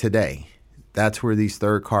understanding today, that's where these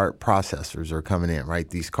third card processors are coming in, right?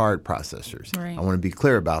 These card processors. Right. I want to be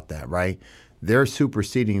clear about that, right? They're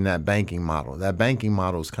superseding that banking model. That banking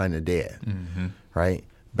model is kind of dead, right?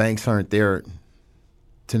 Banks aren't there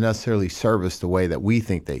to necessarily service the way that we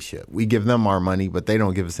think they should. We give them our money, but they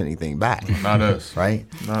don't give us anything back. Not us. Right?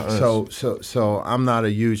 Not us. So I'm not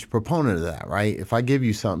a huge proponent of that, right? If I give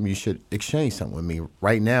you something, you should exchange something with me.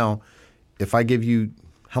 Right now, if I give you,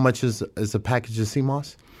 how much is a package of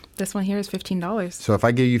CMOS? This one here is $15. So if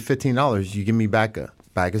I give you $15, you give me back a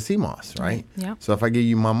bag of CMOS, right? Yeah. So if I give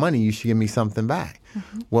you my money, you should give me something back.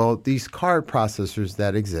 Well, these card processors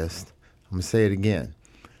that exist, I'm going to say it again,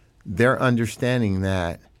 they're understanding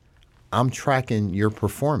that I'm tracking your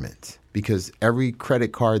performance because every credit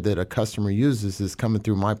card that a customer uses is coming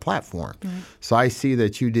through my platform. Right. So I see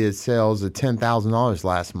that you did sales of $10,000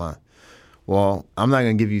 last month. Well, I'm not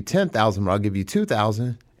going to give you $10,000, but I'll give you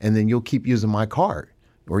 $2,000, and then you'll keep using my card,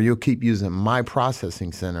 or you'll keep using my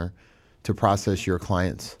processing center to process your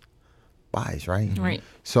clients' buys, right? Right.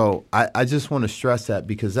 So I just want to stress that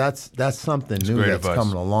because that's something new that's advice.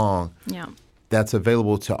 coming along. Yeah. That's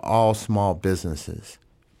available to all small businesses.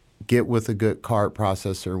 Get with a good card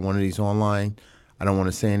processor, one of these online. I don't want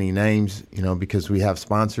to say any names, because we have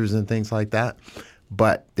sponsors and things like that.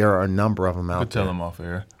 But there are a number of them out there. Tell them off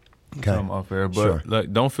air. Okay. Tell them off air. But Sure.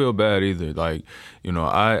 don't feel bad either.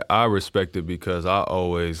 I respect it because I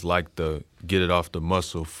always like to get it off the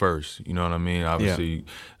muscle first. You know what I mean? Obviously,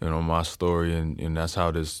 my story and that's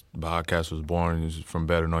how this podcast was born is from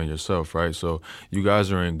Better Knowing Yourself, right? So you guys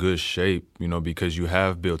are in good shape, because you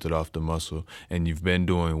have built it off the muscle and you've been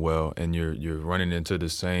doing well and you're running into the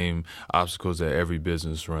same obstacles that every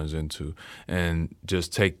business runs into. And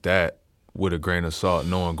just take that with a grain of salt,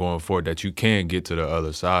 knowing going forward that you can get to the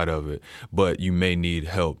other side of it, but you may need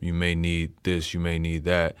help. You may need this, you may need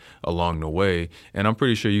that along the way. And I'm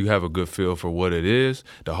pretty sure you have a good feel for what it is.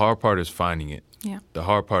 The hard part is finding it. Yeah. The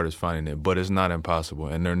hard part is finding it, but it's not impossible,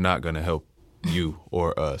 and they're not going to help you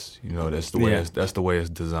or us. That's the way that's the way it's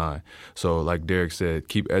designed. So like Derek said,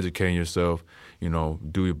 keep educating yourself,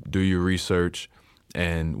 do your research,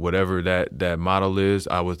 and whatever that model is,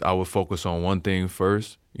 I would focus on one thing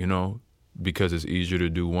first, because it's easier to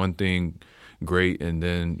do one thing great and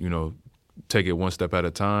then, take it one step at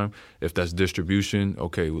a time. If that's distribution,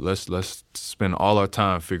 okay, let's spend all our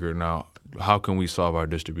time figuring out how can we solve our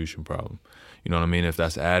distribution problem. You know what I mean? If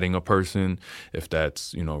that's adding a person, if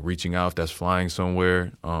that's, reaching out, if that's flying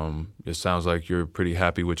somewhere, it sounds like you're pretty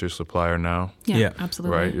happy with your supplier now. Yeah,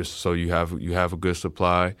 absolutely. Right? So you have a good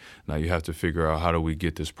supply. Now you have to figure out how do we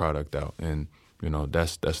get this product out. And,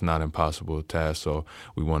 that's not an impossible task. So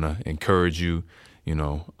we want to encourage you,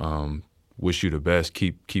 wish you the best,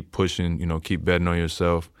 keep pushing, keep betting on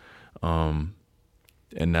yourself.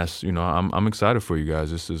 And that's, I'm excited for you guys.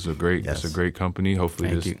 This is it's a great company.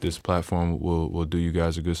 Hopefully this platform will do you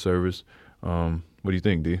guys a good service. What do you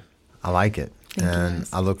think, D? I like it. Thank you.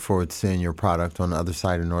 I look forward to seeing your product on the other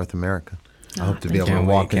side of North America. I hope to be able to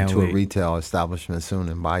walk into a retail establishment soon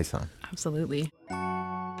and buy some. Absolutely.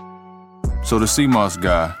 So the CMOS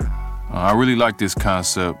guy, I really like this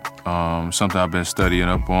concept. Something I've been studying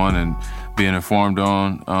up on and being informed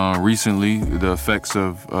on recently, the effects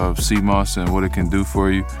of CMOS and what it can do for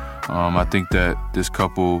you. I think that this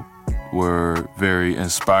couple were very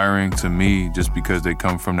inspiring to me just because they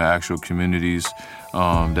come from the actual communities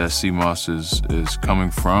that CMOS is coming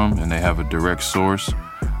from, and they have a direct source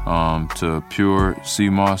to pure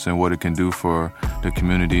CMOS and what it can do for the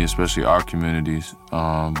community, especially our communities.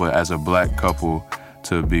 But as a Black couple,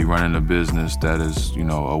 to be running a business that is, a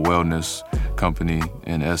wellness company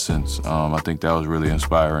in essence, I think that was really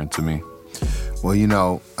inspiring to me. Well,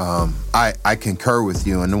 I concur with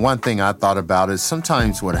you. And the one thing I thought about is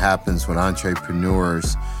sometimes what happens with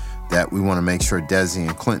entrepreneurs that we want to make sure Desi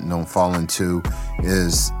and Clinton don't fall into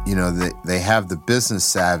is, they have the business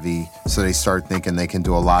savvy, so they start thinking they can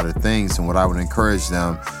do a lot of things. And what I would encourage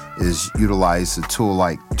them is utilize a tool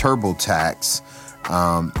like TurboTax,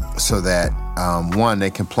 so that, one, they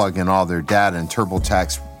can plug in all their data, and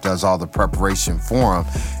TurboTax does all the preparation for them,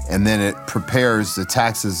 and then it prepares the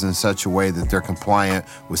taxes in such a way that they're compliant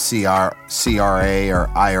with CRA or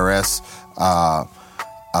IRS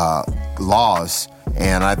laws.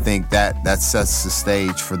 And I think that sets the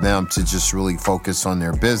stage for them to just really focus on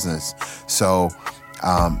their business. So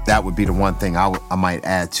that would be the one thing I might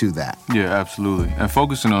add to that. Yeah, absolutely. And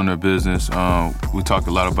focusing on their business, we talk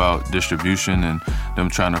a lot about distribution and them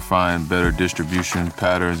trying to find better distribution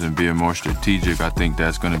patterns and being more strategic. I think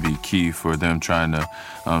that's going to be key for them trying to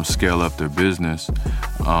scale up their business.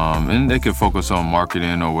 And they can focus on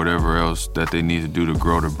marketing or whatever else that they need to do to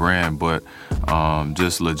grow the brand. But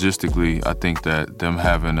just logistically, I think that them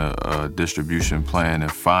having a distribution plan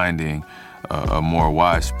and finding a more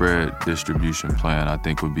widespread distribution plan, I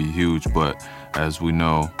think, would be huge. But as we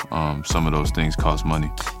know, some of those things cost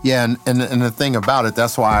money. Yeah, and the thing about it,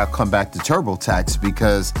 that's why I come back to TurboTax,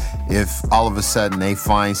 because if all of a sudden they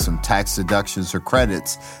find some tax deductions or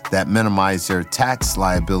credits that minimize their tax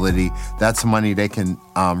liability, that's money they can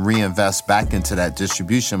reinvest back into that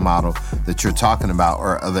distribution model that you're talking about,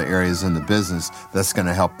 or other areas in the business that's going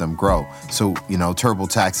to help them grow. So,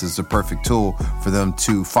 TurboTax is the perfect tool for them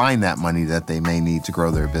to find that money that they may need to grow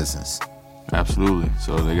their business. Absolutely.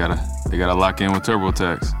 So they gotta lock in with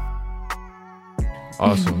TurboTax.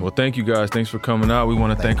 Awesome. Well, thank you guys. Thanks for coming out. We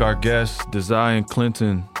want to thank our guests, Desai and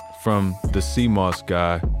Clinton from the CMOS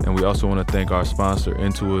guy, and we also want to thank our sponsor,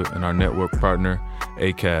 Intuit, and our network partner,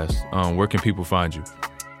 Acast. Where can people find you?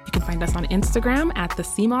 You can find us on Instagram at the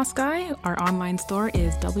CMOS Guy. Our online store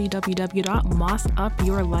is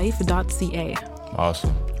www.mossupyourlife.ca.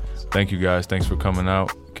 Awesome. Thank you guys. Thanks for coming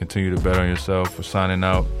out. Continue to bet on yourself. For signing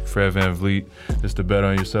out, Fred Van Vliet. This is the Bet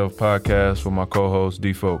on Yourself podcast with my co-host,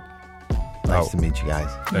 D Folk. Nice to meet you guys.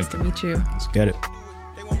 Nice to meet you. Let's get it.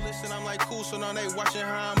 They won't listen, I'm like cool, so now they watching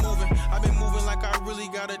how I'm moving. I've been moving like I really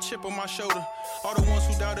got a chip on my shoulder. All the ones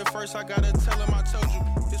who doubted first, I gotta tell them I told you.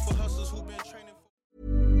 This for hustlers who've been training.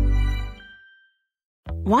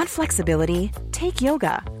 Want flexibility? Take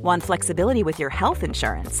yoga. Want flexibility with your health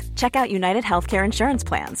insurance? Check out United Healthcare Insurance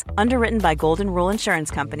Plans. Underwritten by Golden Rule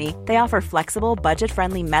Insurance Company, they offer flexible,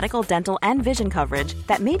 budget-friendly medical, dental, and vision coverage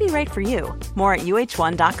that may be right for you. More at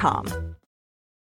UH1.com.